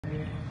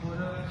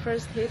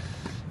first hit?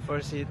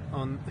 First hit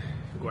on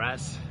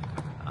grass.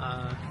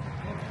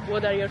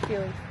 What are your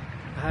feelings?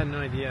 I had no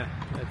idea.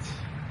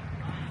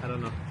 I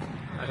don't know.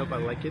 I hope I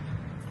like it.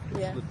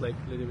 Yeah. It looked like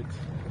a little bit,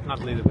 not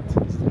a little bit,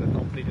 it's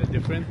completely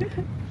different.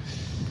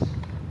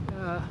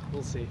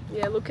 We'll see.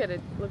 Yeah, look at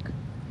it. Look.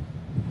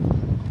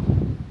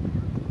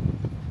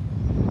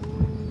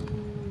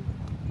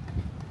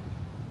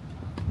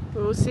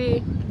 We'll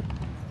see.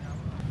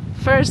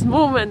 First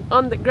movement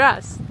on the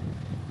grass.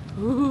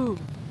 Ooh.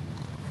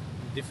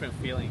 Different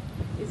feeling.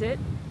 Is it?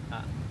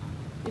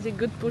 Is it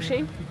good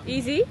pushing?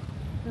 Easy?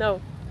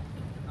 No.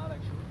 Not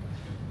actually.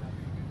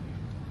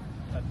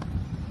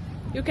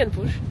 You can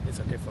push. It's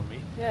okay for me.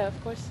 Yeah,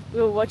 of course.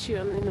 We'll watch you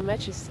in the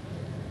matches.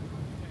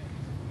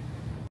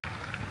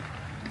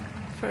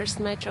 First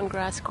match on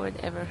grass court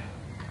ever.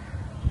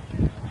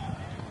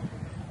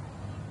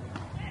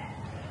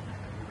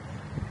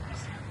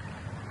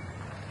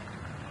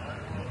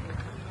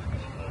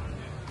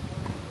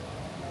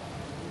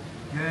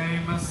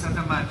 Game set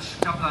a match.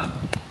 Kaplan.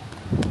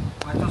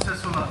 Ahmeto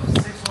sur love.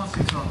 6-1,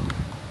 6-1.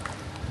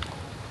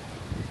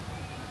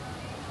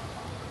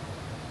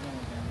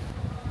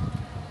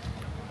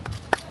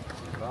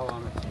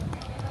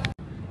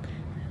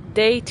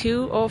 Day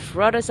 2 of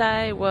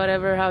Rodasai,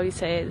 whatever how you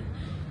say it.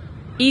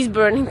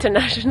 Eastbourne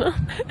International.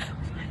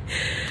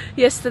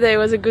 Yesterday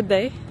was a good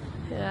day.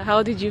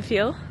 How did you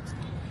feel?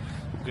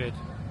 Good.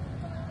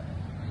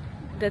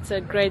 That's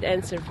a great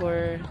answer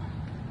for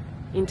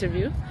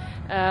interview.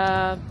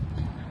 Are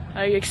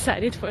you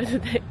excited for the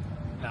day?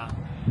 No.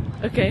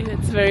 Okay,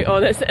 that's a very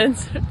honest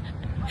answer.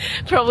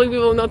 Probably we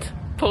will not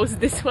post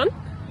this one.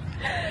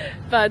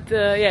 But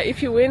yeah,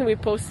 if you win, we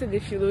post it.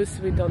 If you lose,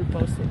 we don't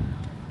post it.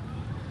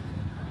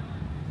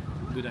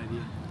 Good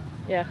idea.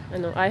 Yeah, I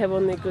know. I have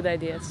only good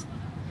ideas.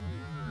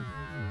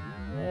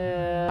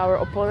 Our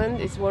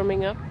opponent is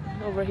warming up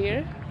over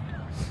here.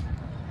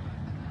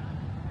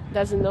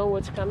 Doesn't know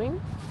what's coming.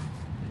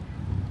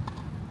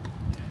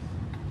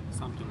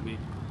 Something big.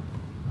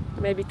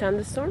 Maybe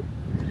thunderstorm.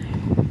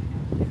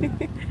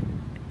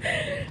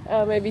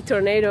 Maybe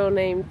tornado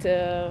named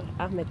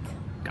Ahmet.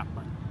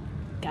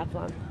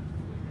 Kaplan.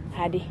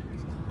 Hadi.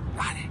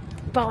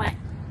 Bullet.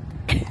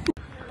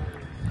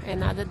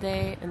 Another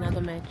day,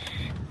 another match.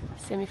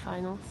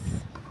 Semi-finals.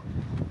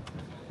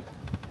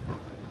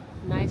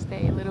 Nice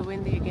day, a little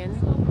windy again.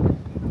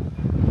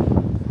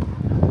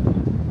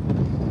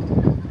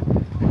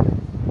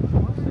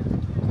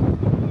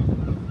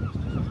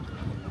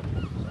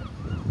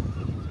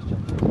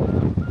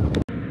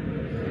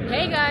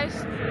 Hey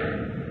guys!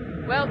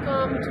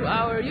 Welcome to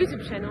our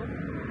YouTube channel.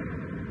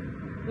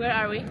 Where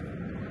are we?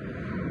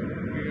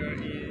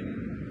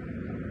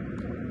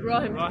 We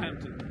are in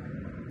Roehampton.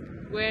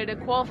 Where the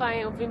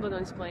qualifying of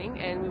Wimbledon is playing,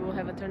 and we will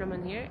have a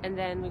tournament here, and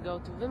then we go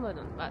to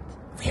Wimbledon. But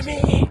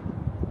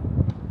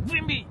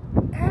Wimby!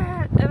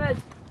 Evet.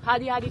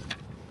 Hadi.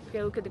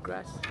 Okay, look at the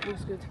grass.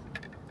 Looks good.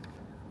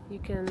 You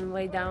can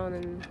lay down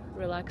and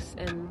relax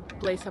and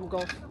play some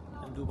golf.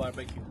 And do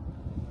barbecue.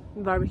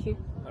 Barbecue?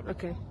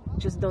 Okay.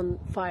 Just don't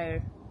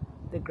fire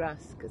the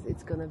grass, because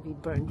it's gonna be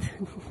burnt.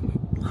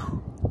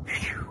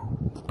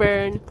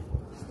 Burn.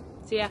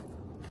 So yeah.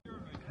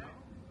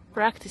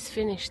 Practice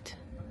finished.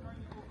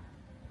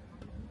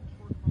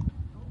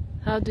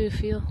 How do you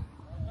feel?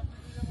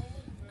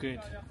 Good.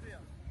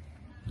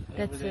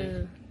 That's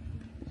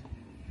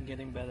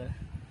Getting better.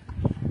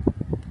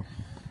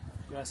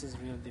 Grass is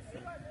real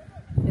different.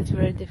 it's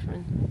very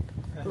different.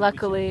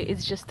 Luckily,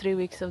 it's just 3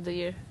 weeks of the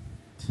year.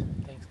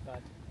 Thanks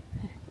God.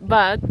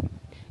 But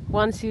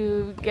once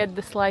you get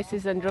the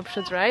slices and drop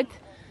shots right,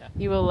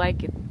 you will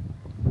like it.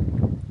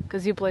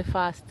 Because you play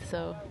fast,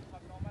 so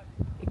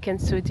it can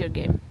suit your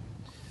game.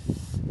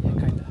 Yeah,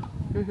 kinda.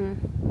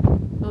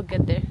 We'll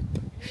get there.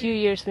 Few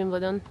years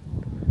Wimbledon.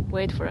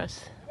 Wait for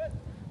us.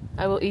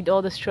 I will eat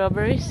all the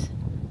strawberries,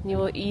 and you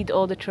will eat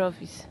all the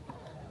trophies.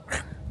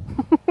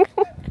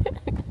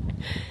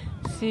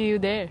 See you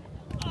there.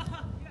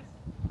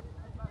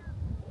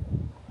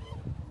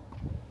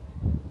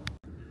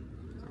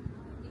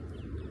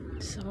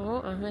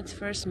 So, Ahmet's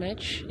first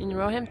match in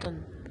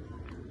Roehampton.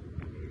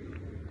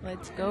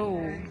 Let's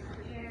go.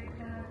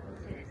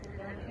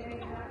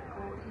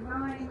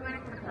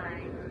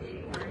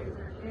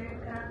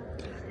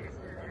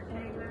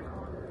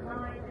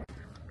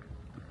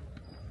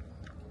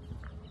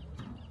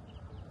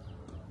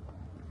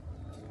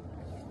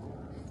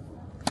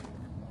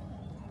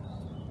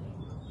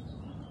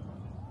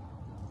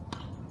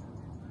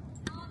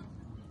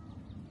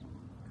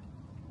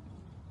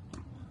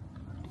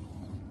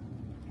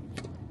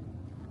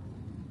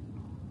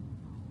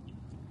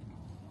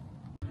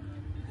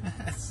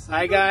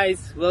 Hi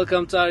guys,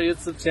 welcome to our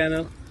YouTube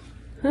channel.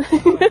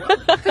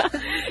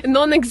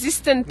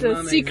 Non-existent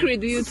secret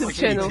YouTube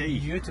channel.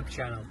 YouTube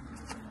channel.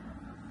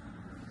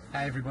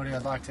 Hey everybody,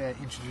 I'd like to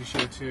introduce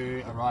you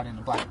to a ride in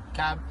a black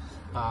cab.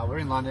 We're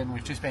in London,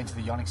 we've just been to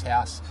the Yonex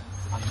house.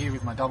 I'm here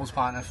with my doubles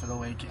partner for the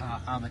week,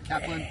 Ahmet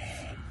Kaplan.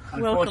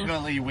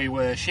 Unfortunately, we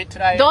were shit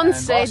today. Don't and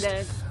say lost.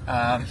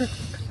 that.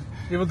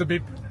 You want the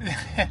beep?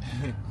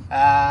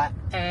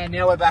 And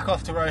now we're back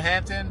off to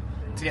Roehampton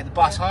to get the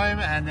bus home,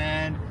 and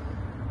then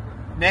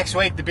next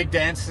week the big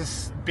dance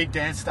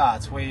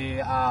starts. We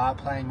are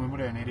playing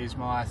Wimbledon. It is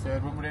my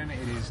third Wimbledon.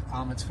 It is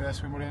Ahmet's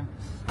first Wimbledon.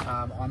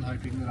 I'm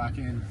hoping that I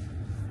can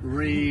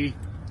replay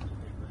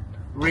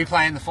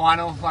in the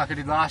final like I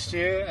did last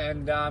year,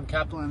 and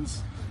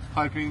Kaplan's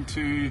hoping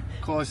to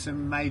cause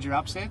some major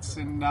upsets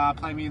and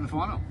play me in the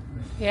final.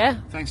 Yeah.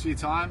 Thanks for your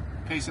time.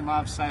 Peace and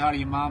love. Say hi to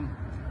your mum.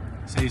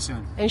 See you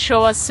soon. And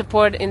show us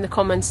support in the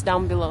comments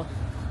down below.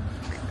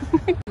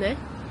 Ne?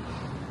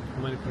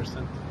 How many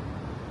percent?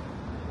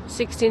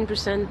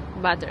 16%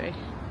 battery.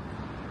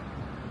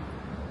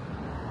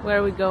 Where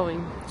are we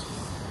going?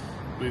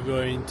 We're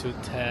going to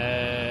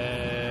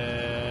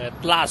Ted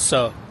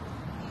Lasso.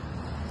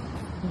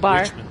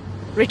 Bar.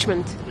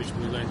 Richmond.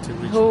 Richmond. We're going to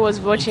Richmond. Who was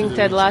watching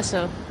Ted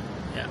Lasso?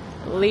 Yeah.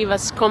 Leave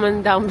us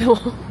comment down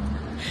below.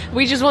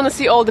 We just want to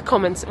see all the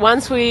comments.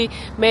 Once we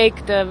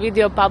make the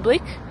video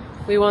public,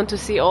 we want to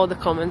see all the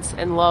comments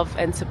and love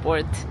and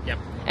support. Yep.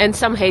 And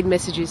some hate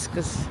messages,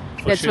 because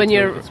that's sure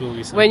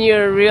when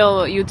you're a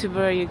real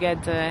YouTuber, you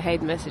get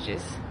hate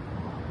messages.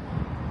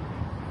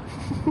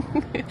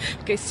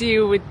 Okay, see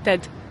you with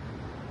Ted.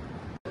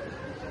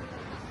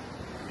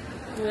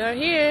 We are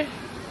here.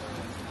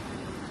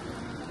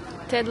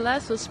 Ted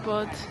Lasso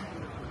spot.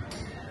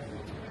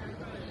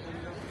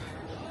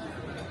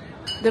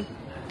 The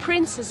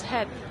Princess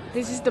Hat.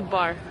 This is the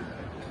bar.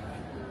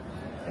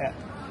 Yeah.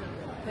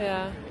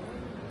 Yeah.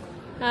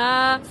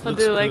 How do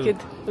Looks you like cool.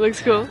 it?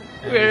 Looks cool.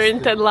 Yeah, We're it's in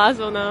cool. Ted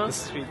Lasso now. The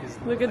street is.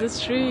 Look at the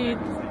street.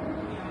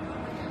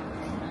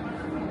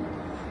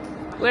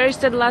 Where is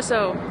Ted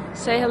Lasso?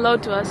 Say hello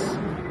to us.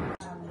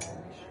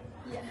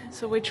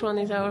 So which one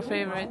is our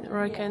favorite?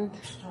 Roy Kent.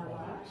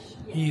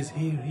 He is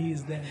here. He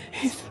is there.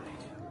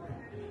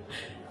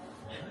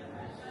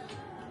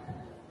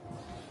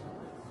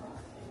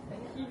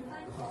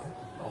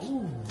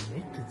 Oh,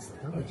 Nathan's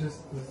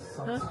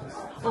Huh?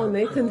 Oh,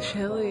 Nathan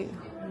Shelley.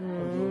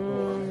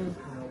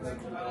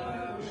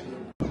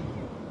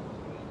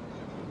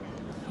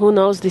 Who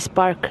knows this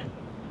park?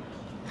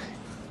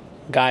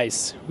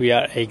 Guys, we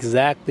are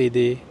exactly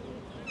the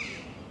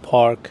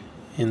park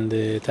in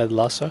the Ted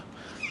Lasso.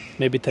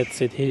 Maybe Ted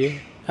sit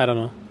here. I don't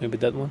know. Maybe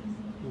that one.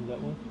 Maybe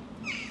that one.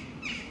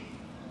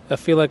 I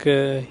feel like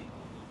a.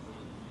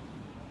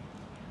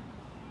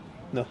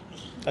 No,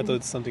 I thought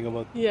it's something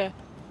about. Yeah,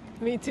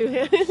 me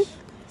too.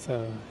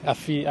 So I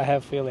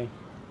have feeling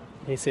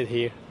he sit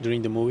here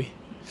during the movie.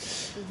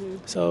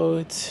 So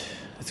it's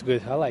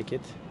good. I like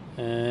it.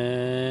 And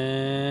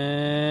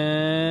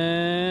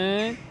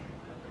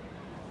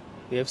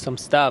we have some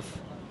stuff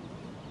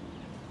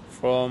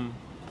from.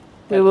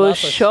 We will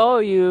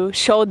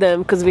show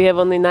them, because we have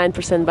only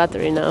 9%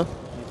 battery now.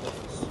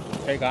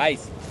 Hey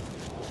guys.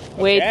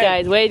 Wait,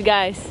 Okay.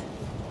 guys.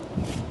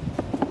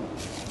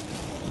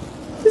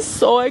 This is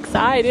so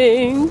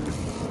exciting.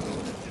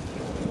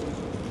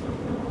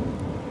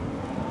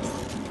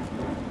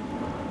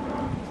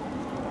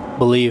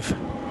 Believe.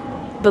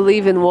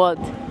 Believe in what?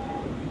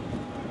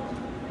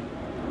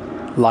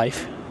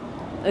 Life.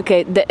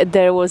 Okay,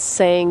 there was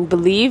saying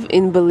believe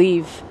in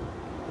believe.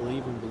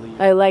 Believe and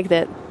believe. I like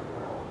that.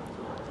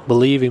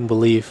 Believe in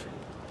believe.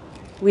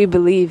 We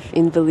believe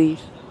in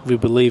believe. We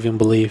believe in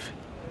believe.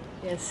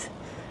 Yes.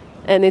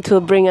 And it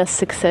will bring us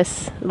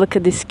success. Look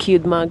at this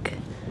cute mug.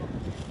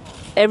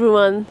 I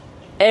mean,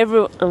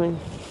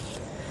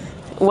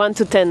 1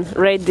 to 10,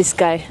 rate this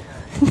guy.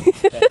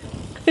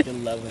 You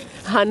love it.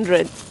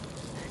 100.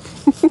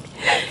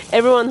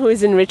 Everyone who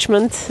is in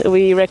Richmond,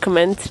 we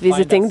recommend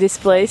visiting us. this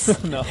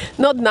place. No.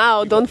 Not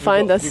now, don't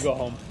find us. You go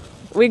home.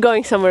 We're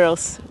going somewhere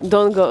else.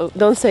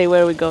 Don't say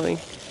where we're going.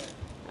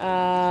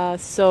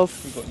 So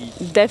go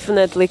eat.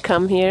 definitely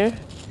come here,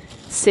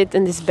 sit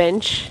on this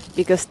bench,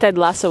 because Ted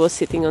Lasso was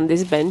sitting on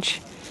this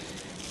bench,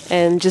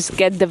 and just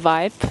get the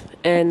vibe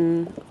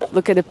and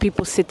look at the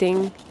people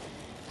sitting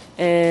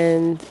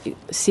and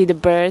see the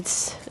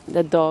birds,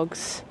 the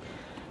dogs,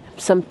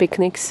 some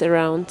picnics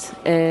around.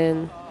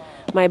 And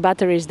my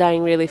battery is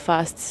dying really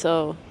fast,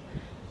 so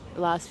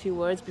last few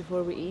words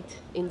before we eat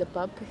in the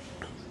pub.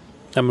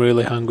 I'm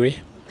really hungry.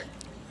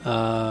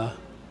 But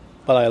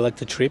I like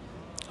the trip.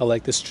 I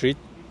like the street.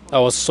 I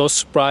was so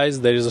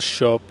surprised there is a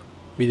shop.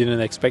 We didn't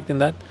expect in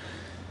that.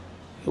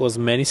 It was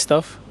many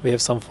stuff. We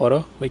have some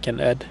photo we can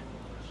add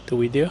to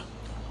video.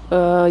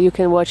 You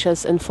can watch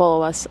us and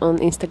follow us on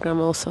Instagram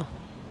also.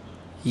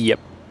 Yep.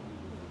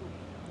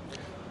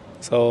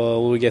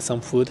 So we'll get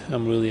some food.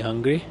 I'm really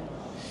hungry.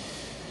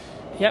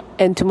 Yep.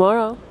 And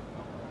tomorrow,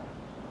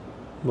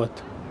 What?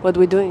 what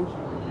we doing?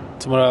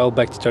 Tomorrow I'll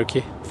back to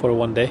Turkey for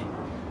 1 day.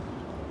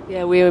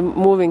 Yeah, we're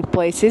moving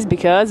places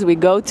because we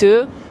go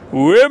to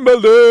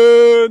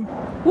Wimbledon!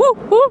 woo,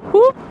 woo,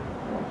 woo.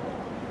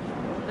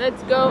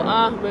 Let's go,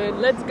 Ahmed.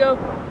 Let's go.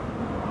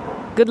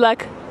 Good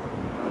luck.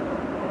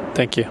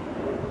 Thank you.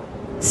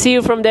 See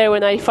you from there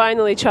when I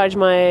finally charge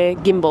my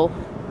gimbal.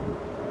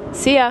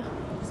 See ya.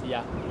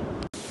 Yeah.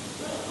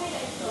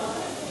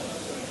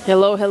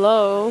 Hello,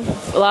 hello.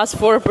 Last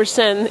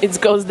 4%,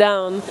 it goes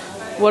down.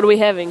 What are we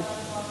having?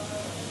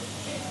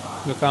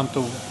 You come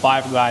to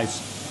 5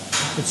 guys.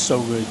 It's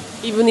so good.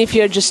 Even if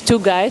you're just 2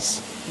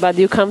 guys, but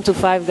you come to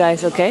 5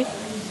 guys, okay?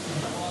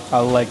 I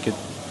like it.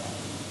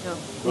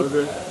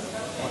 Burger,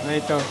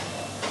 Ahmeto.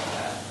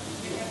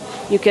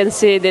 You can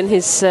see it in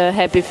his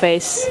happy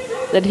face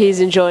that he's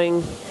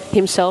enjoying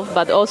himself,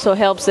 but also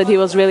helps that he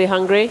was really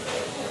hungry.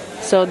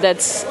 So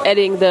that's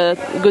adding the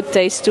good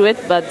taste to it,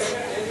 but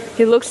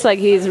he looks like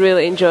he's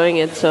really enjoying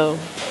it, so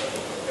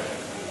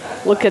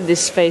look at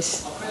this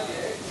face.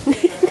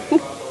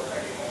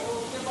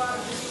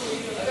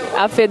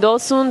 Afiyet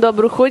olsun,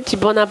 dobru chuť,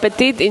 bon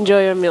appetit,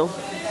 enjoy your meal.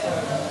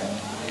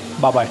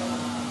 Bye-bye.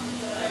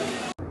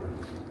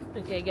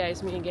 Okay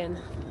guys, me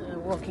again,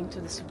 walking to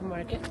the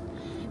supermarket,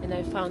 and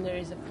I found there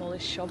is a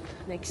Polish shop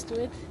next to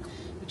it,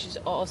 which is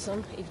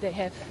awesome. If they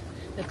have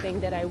the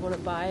thing that I want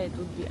to buy, it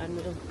would be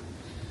unreal.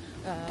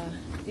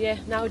 Yeah,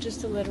 now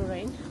just a little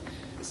rain.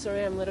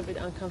 Sorry, I'm a little bit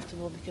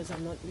uncomfortable because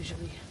I'm not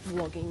usually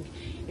vlogging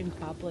in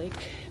public,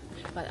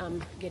 but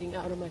I'm getting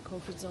out of my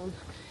comfort zone,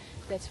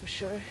 that's for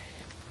sure.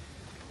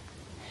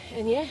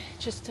 And yeah,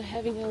 just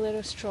having a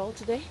little stroll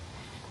today,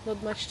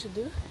 not much to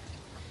do,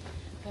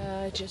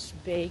 just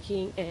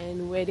baking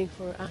and waiting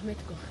for Ahmet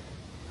to go.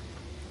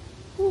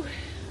 Whew.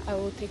 I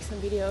will take some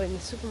video in the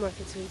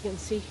supermarket so you can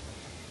see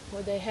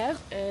what they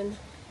have, and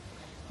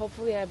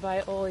hopefully I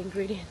buy all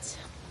ingredients.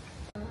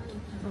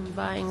 I'm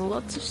buying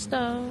lots of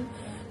stuff.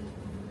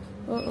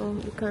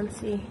 Uh-oh, you can't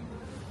see,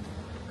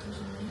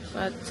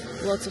 but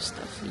lots of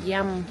stuff.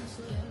 Yum.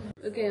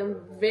 Okay, I'm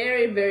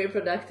very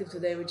productive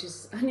today, which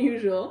is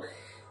unusual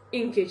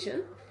in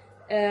kitchen.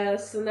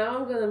 So now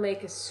I'm gonna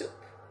make a soup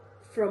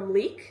from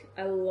leek.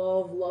 I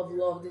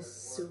love this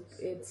soup.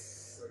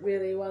 It's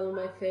really one of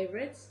my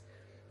favorites.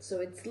 So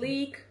it's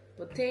leek,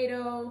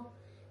 potato,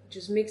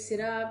 just mix it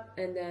up,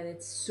 and then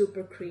it's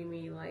super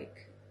creamy.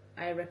 Like,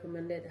 I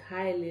recommend it,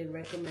 highly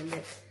recommend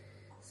it.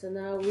 So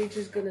now we're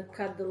just gonna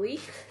cut the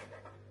leek.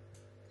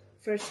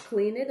 First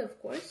clean it, of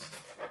course.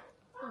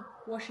 Oh,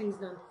 washing's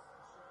done.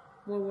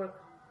 More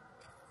work.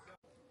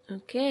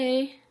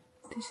 Okay,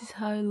 this is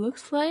how it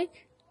looks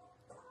like.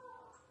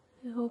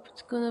 I hope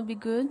it's gonna be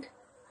good.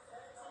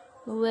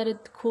 We'll let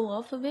it cool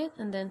off a bit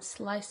and then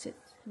slice it.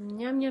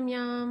 Yum yum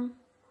yum.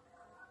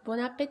 Bon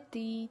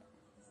appetit.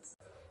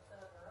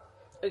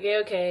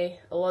 Okay,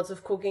 lots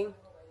of cooking,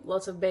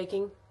 lots of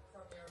baking.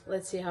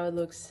 Let's see how it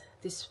looks.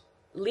 This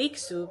leek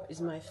soup is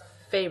my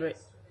favorite.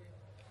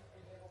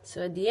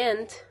 So at the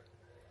end,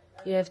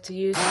 you have to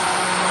use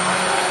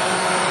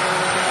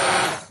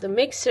the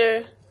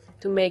mixer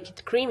to make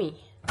it creamy.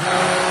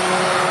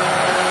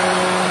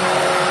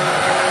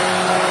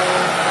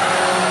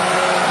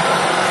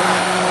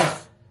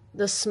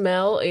 The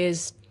smell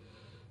is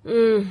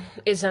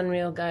it's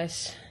unreal,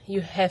 guys.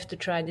 You have to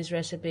try this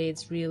recipe.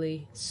 It's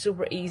really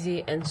super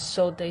easy and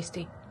so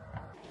tasty.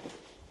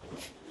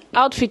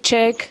 Outfit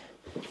check.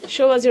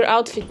 Show us your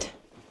outfit.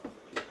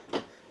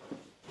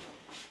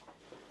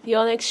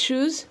 Yonex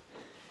shoes,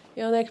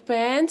 Yonex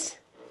pants,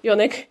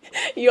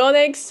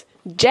 Yonex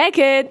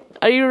jacket.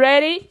 Are you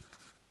ready?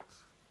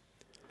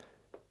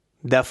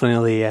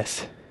 Definitely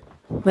yes.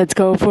 Let's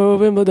go for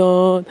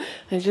Wimbledon.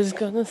 I'm just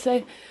gonna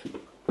say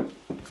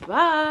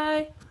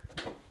bye.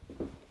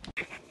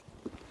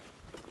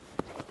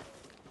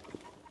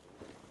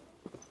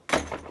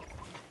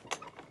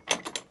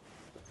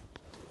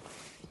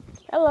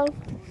 Hello.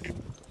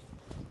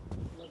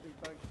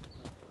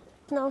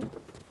 No.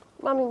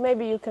 Mommy,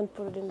 maybe you can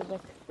put it in the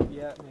back.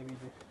 Yeah, maybe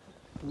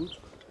the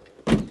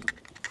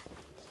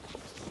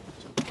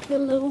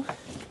Hello.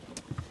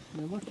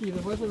 You're lucky,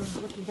 the weather is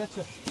looking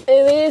better.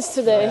 It is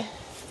today.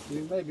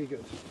 You may be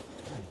good.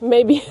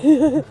 Maybe.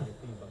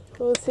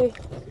 We'll see.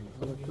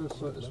 When I first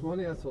saw it this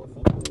morning, I thought,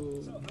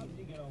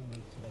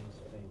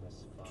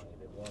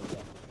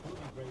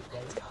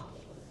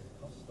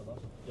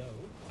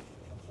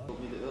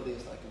 The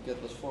earliest I could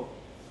get was 4.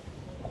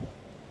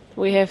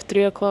 We have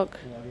 3 o'clock.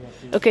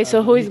 Okay,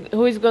 so who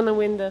is gonna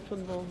win the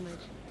football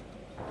match?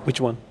 Which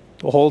one?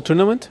 The whole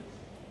tournament?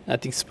 I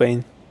think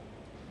Spain.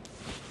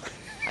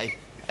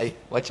 Hey,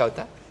 watch out,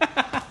 huh?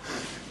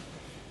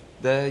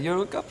 The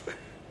Euro Cup?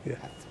 Yeah.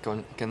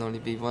 Can only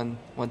be one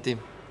team.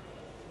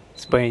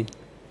 Spain.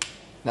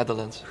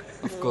 Netherlands,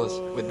 of course,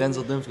 with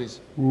Denzel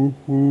Dumfries. We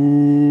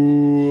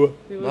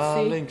will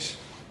see Links.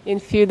 in a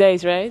few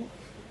days, right?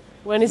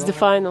 When is the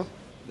final?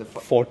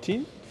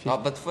 14?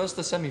 But first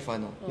the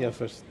semi-final. Yeah,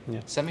 first.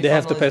 Yeah. Semi-final They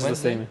have to is pass the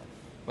Wednesday. same.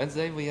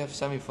 Wednesday we have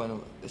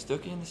semi-final. Is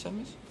Turkey in the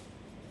semis?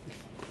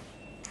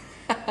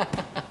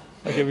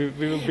 Okay, we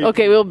will be.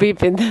 Okay, we'll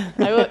beep it.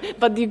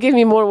 But you give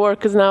me more work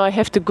because now I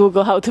have to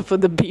Google how to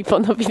put the beep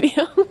on the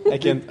video.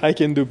 I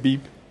can do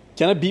beep.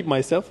 Can I beep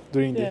myself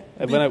during Yeah.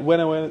 the when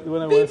I want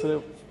to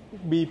say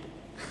beep?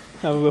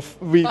 I will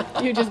beep.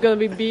 You're just gonna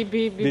be beep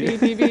beep beep beep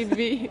beep beep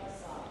beep.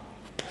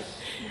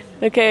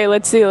 Okay,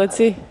 let's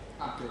see.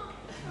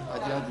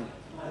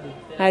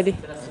 Heidi.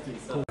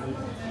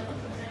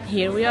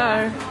 Here we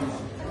are.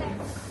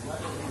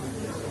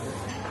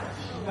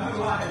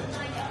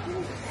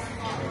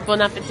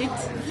 Bon appetit.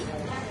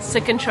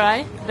 Second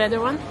try, better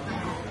one.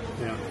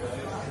 Yeah.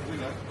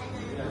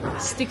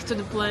 Stick to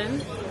the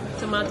plan.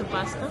 Tomato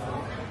pasta.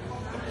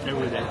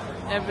 Every day.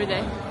 Every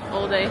day.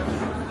 All day.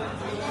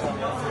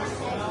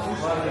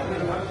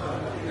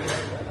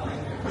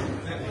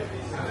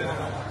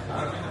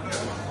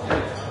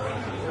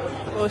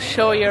 We'll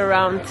show you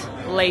around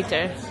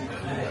later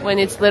when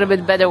it's a little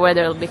bit better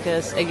weather,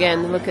 because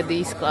again, look at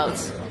these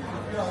clouds.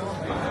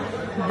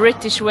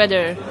 British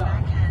weather.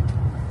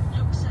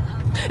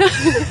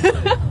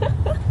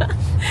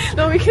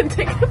 No, we can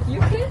take it. You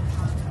can?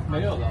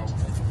 没有了，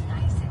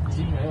已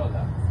经没有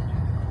了。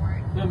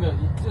没有没有，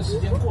这时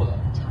间过了，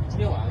今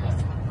天晚上的。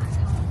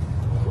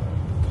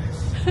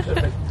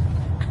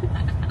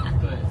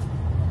对。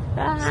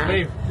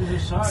Babe, this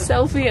is shot.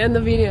 Selfie and the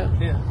video.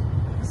 Yeah.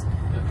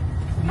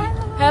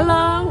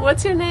 Hello,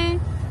 what's your name?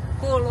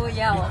 咕噜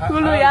药，咕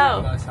噜药。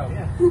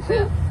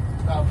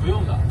啊，不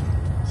用的。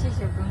谢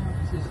谢不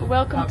用。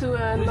 Welcome to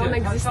a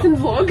non-existent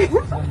vlog.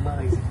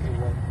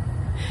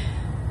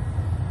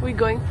 We're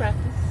going practice.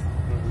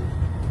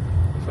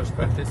 First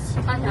practice.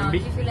 他想继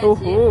续练 Oh,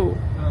 习，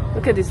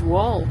 look at this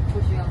wall. 不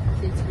需要，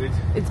谢谢。 Good.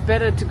 It's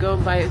better to go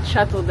by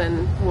shuttle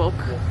than walk.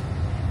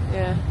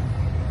 Yeah,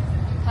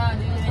 他想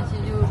继续练习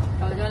就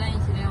找教练一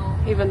起练哦。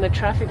 even the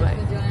traffic 跟 light.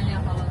 教练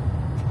练好了，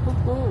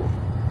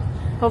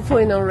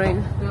 Hopefully no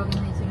rain. 不要跟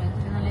他一起练，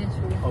跟他练熟，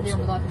练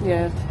不到。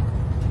 Yeah,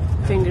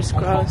 fingers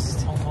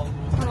crossed.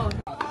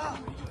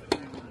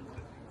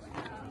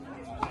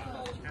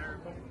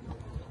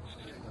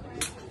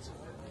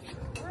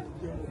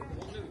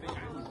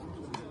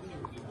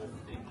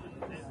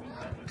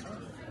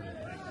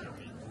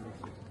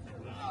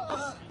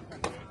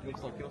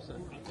 Looks like your set.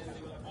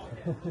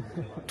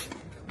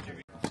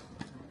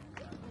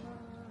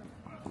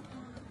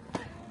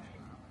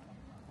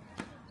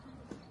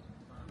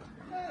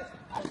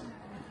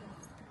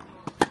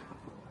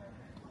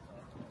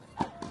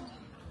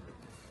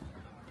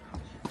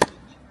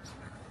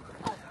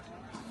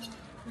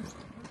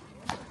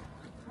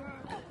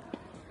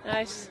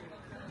 Nice.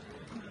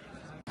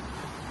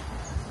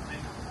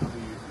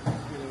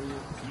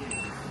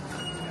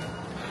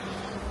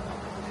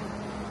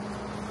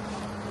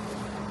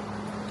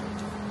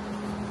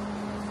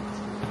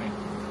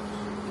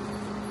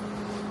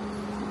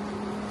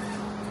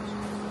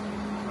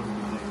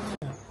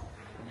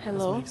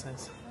 Hello. Makes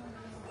sense.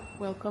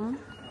 Welcome.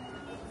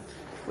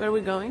 Where are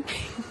we going?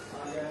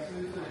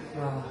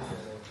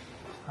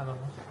 I don't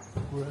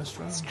know.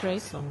 Restaurant.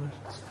 Straight. Somewhere.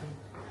 Straight.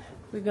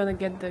 We're gonna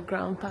get the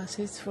ground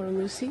passes for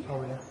Lucy.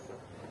 Oh yeah.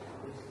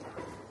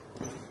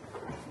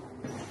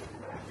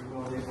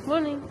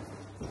 Morning.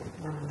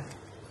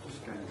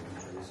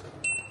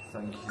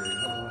 Thank you.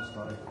 Have a nice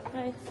day.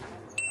 Hi.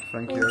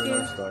 Thank Thank you. Have a you.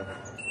 nice day.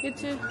 You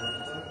too.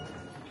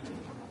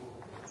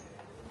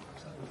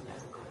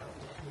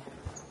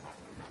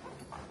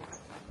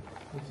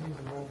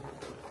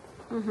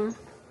 Mm-hmm.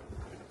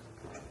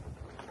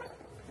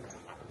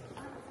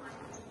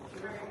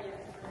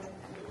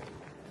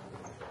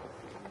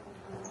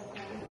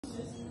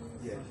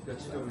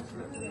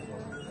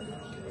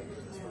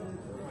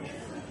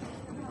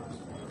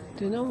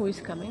 Do you know who is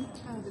coming?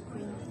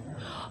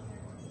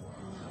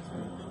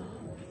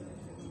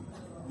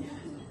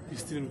 You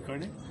still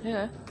recording?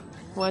 Yeah.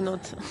 Why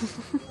not?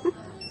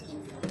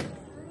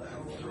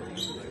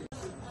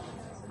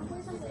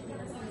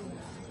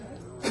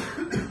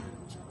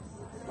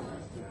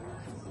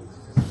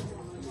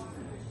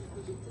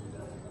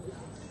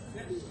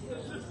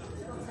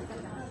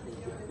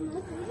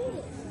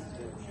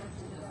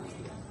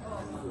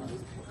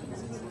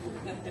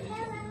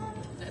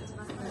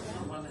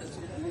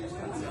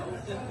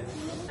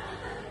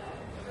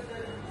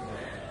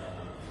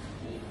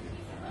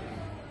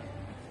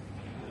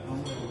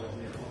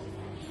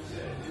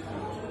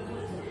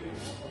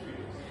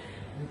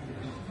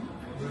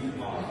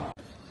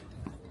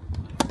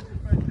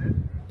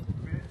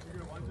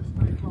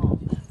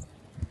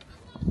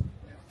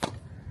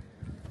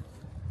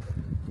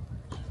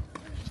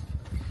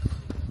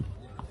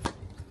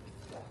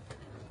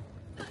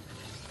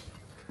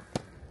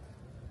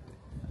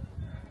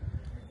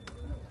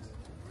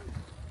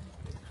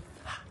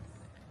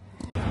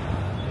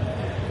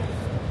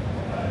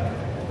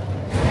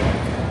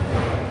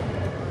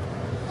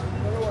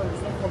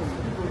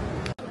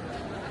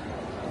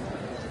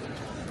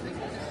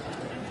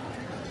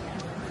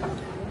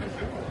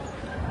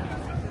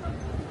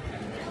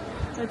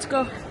 Let's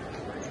go.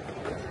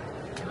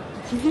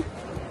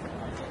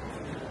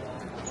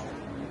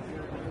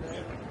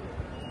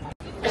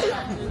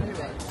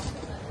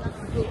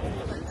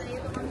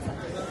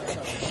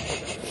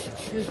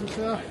 Excuse me,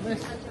 sir.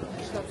 Miss,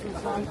 stop for the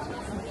time.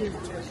 Thank you.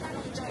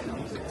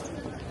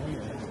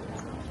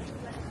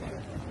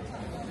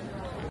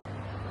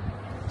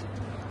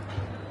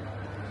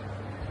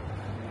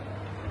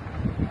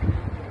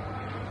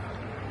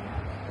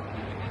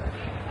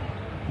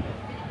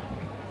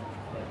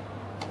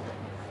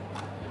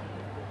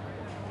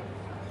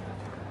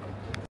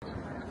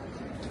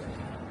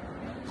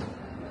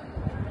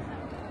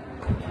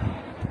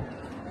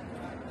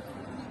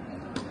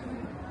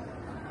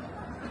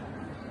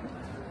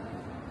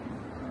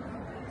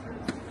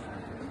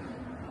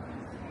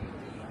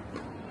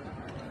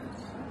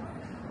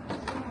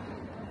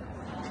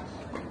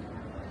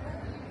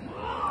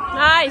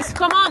 Guys,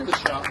 come on.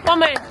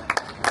 Come in.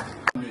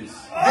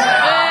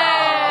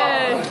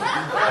 Hey.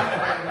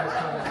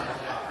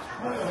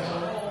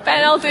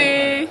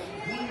 Penalty.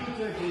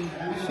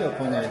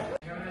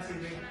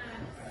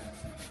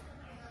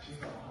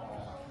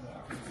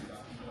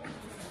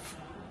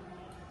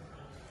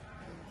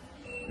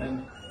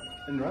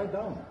 And right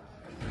down.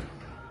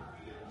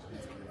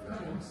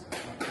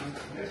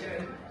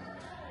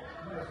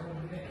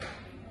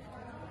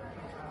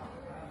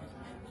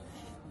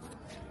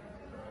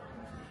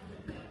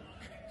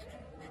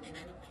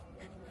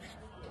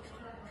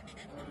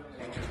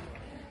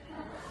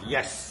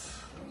 Yes.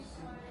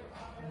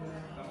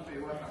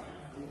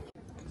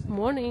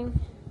 Morning.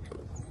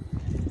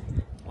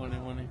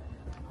 Morning.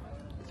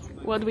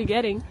 What are we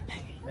getting?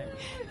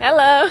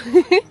 Hello.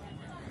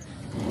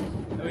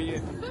 How are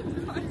you?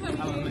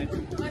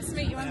 Nice to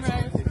meet you, I'm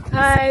Rose.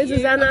 Hi,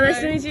 Susanna. Nice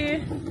to meet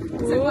you.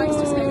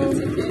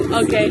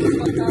 Okay.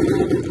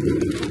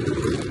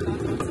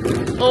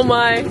 Oh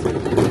my.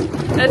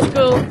 That's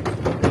cool.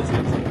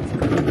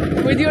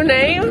 With your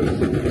name?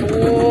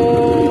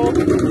 Oh.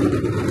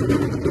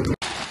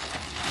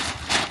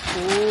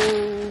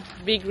 Ooh,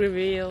 big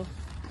reveal.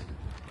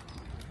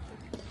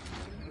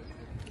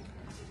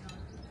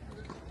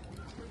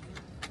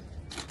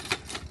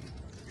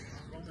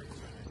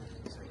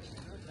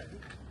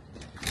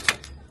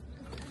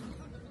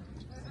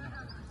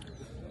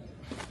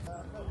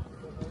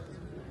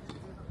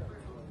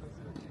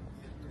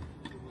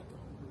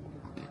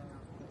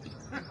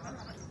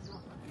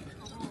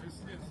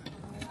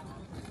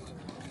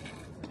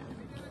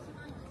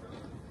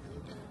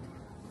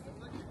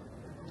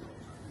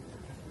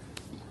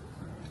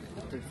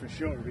 For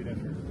sure, it'll be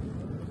different.